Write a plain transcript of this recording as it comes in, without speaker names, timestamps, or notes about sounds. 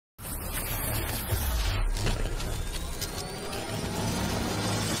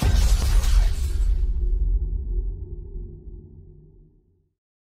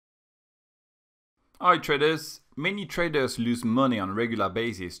Hi traders! Many traders lose money on a regular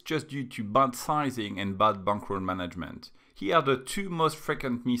basis just due to bad sizing and bad bankroll management. Here are the two most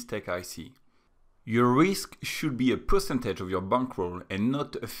frequent mistakes I see. Your risk should be a percentage of your bankroll and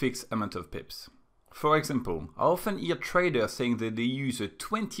not a fixed amount of pips. For example, I often hear traders saying that they use a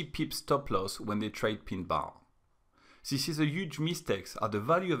 20 pip stop loss when they trade pin bar. This is a huge mistake as the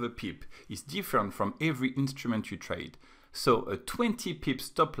value of a pip is different from every instrument you trade. So a 20 pip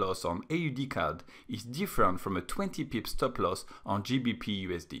stop loss on AUD CAD is different from a 20 pip stop loss on GBP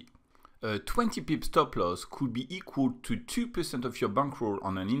USD. A 20 pip stop loss could be equal to 2% of your bankroll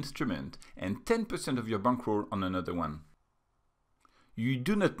on an instrument and 10% of your bankroll on another one. You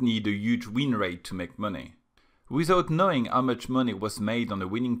do not need a huge win rate to make money. Without knowing how much money was made on a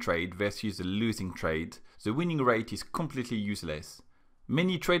winning trade versus a losing trade, the winning rate is completely useless.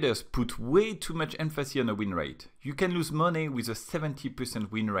 Many traders put way too much emphasis on a win rate. You can lose money with a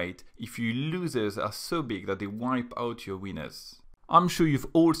 70% win rate if your losers are so big that they wipe out your winners. I'm sure you've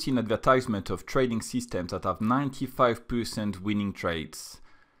all seen advertisements of trading systems that have 95% winning trades.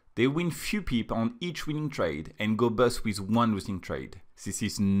 They win few pips on each winning trade and go bust with one losing trade. This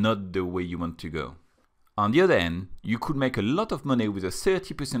is not the way you want to go. On the other hand, you could make a lot of money with a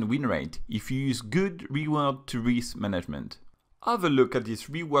 30% win rate if you use good reward to risk management. Have a look at this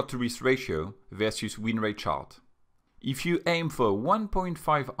reward to risk ratio versus win rate chart. If you aim for a 1.5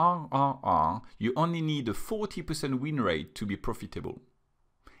 RRR, you only need a 40% win rate to be profitable.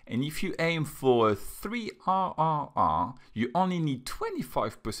 And if you aim for a 3 RRR, you only need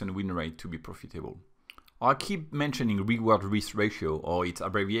 25% win rate to be profitable. I keep mentioning reward risk ratio or its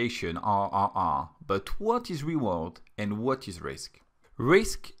abbreviation RRR, but what is reward and what is risk?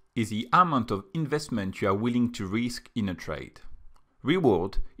 Risk is the amount of investment you are willing to risk in a trade.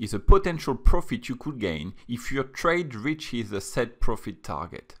 Reward is a potential profit you could gain if your trade reaches the set profit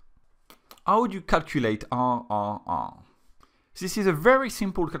target. How would you calculate RRR? This is a very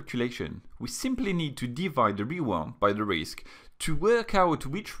simple calculation. We simply need to divide the reward by the risk to work out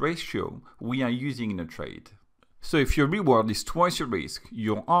which ratio we are using in a trade. So if your reward is twice your risk,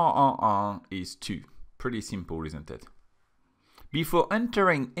 your RRR is 2. Pretty simple, isn't it? Before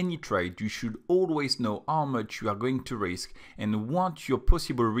entering any trade, you should always know how much you are going to risk and what your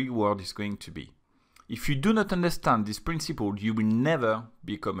possible reward is going to be. If you do not understand this principle, you will never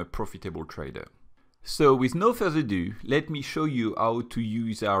become a profitable trader. So with no further ado, let me show you how to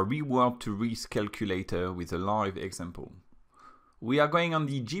use our reward to risk calculator with a live example. We are going on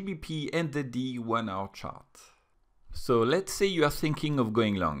the GBP NZD 1 hour chart. So let's say you are thinking of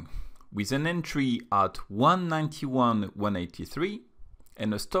going long, with an entry at 191.183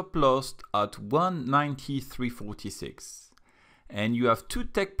 and a stop loss at 193.46. And you have two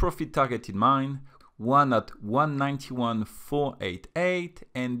take profit targets in mind, one at 191.488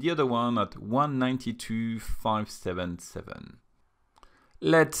 and the other one at 192.577.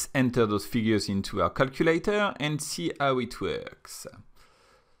 Let's enter those figures into our calculator and see how it works.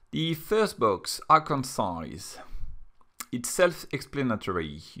 The first box, account size. It's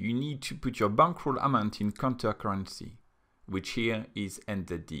self-explanatory. You need to put your bankroll amount in counter currency, which here is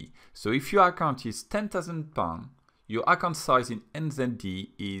NZD. So if your account is £10,000, your account size in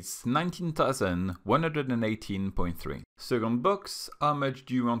NZD is 19,118.3. Second box, how much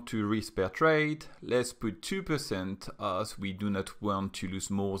do you want to risk per trade? Let's put 2% as we do not want to lose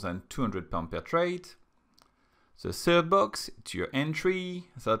more than £200 per trade. The third box, it's your entry.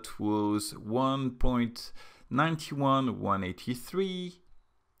 That was 1.91.183.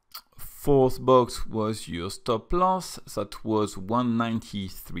 Fourth box was your stop loss. That was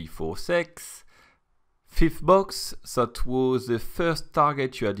 193.46. Fifth box, that was the first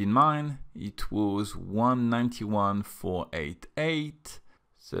target you had in mind. It was 191.488.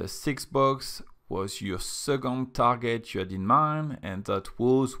 The sixth box was your second target you had in mind, and that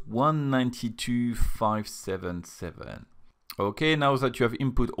was 192.577. Okay, now that you have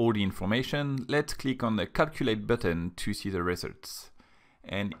input all the information, let's click on the calculate button to see the results.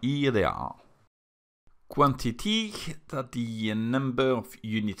 And here they are. Quantity, that the number of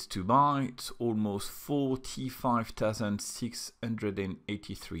units to buy, it's almost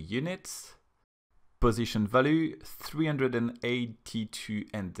 45,683 units. Position value, 382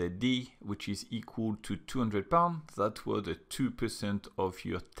 NZD, which is equal to £200. That was the 2% of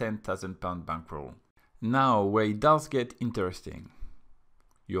your £10,000 bankroll. Now, where it does get interesting.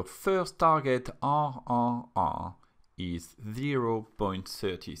 Your first target RRR is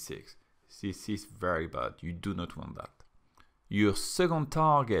 0.36. This is very bad. You do not want that. Your second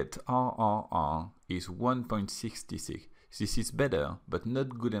target RRR is 1.66. This is better, but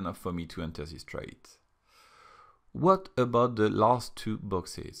not good enough for me to enter this trade. What about the last two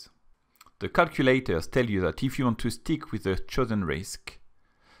boxes? The calculators tell you that if you want to stick with the chosen risk,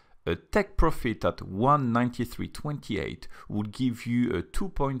 a take profit at 193.28 would give you a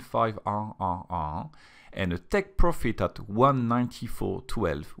 2.5 RRR, and a take profit at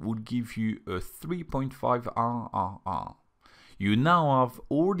 194.12 would give you a 3.5 RRR. You now have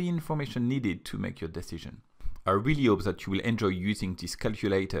all the information needed to make your decision. I really hope that you will enjoy using this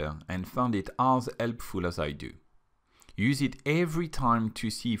calculator and find it as helpful as I do. Use it every time to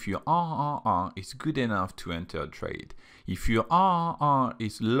see if your RRR is good enough to enter a trade. If your RRR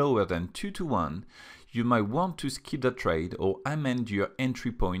is lower than 2 to 1, you might want to skip the trade or amend your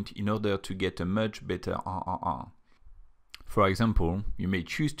entry point in order to get a much better RRR. For example, you may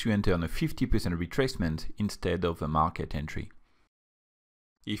choose to enter on a 50% retracement instead of a market entry.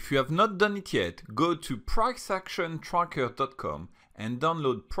 If you have not done it yet, go to PriceActionTracker.com and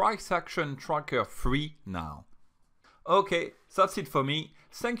download PriceActionTracker free now. Okay, that's it for me.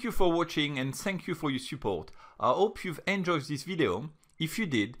 Thank you for watching and thank you for your support. I hope you've enjoyed this video. If you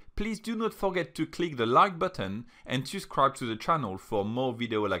did, please do not forget to click the like button and subscribe to the channel for more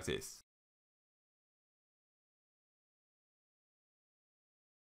videos like this.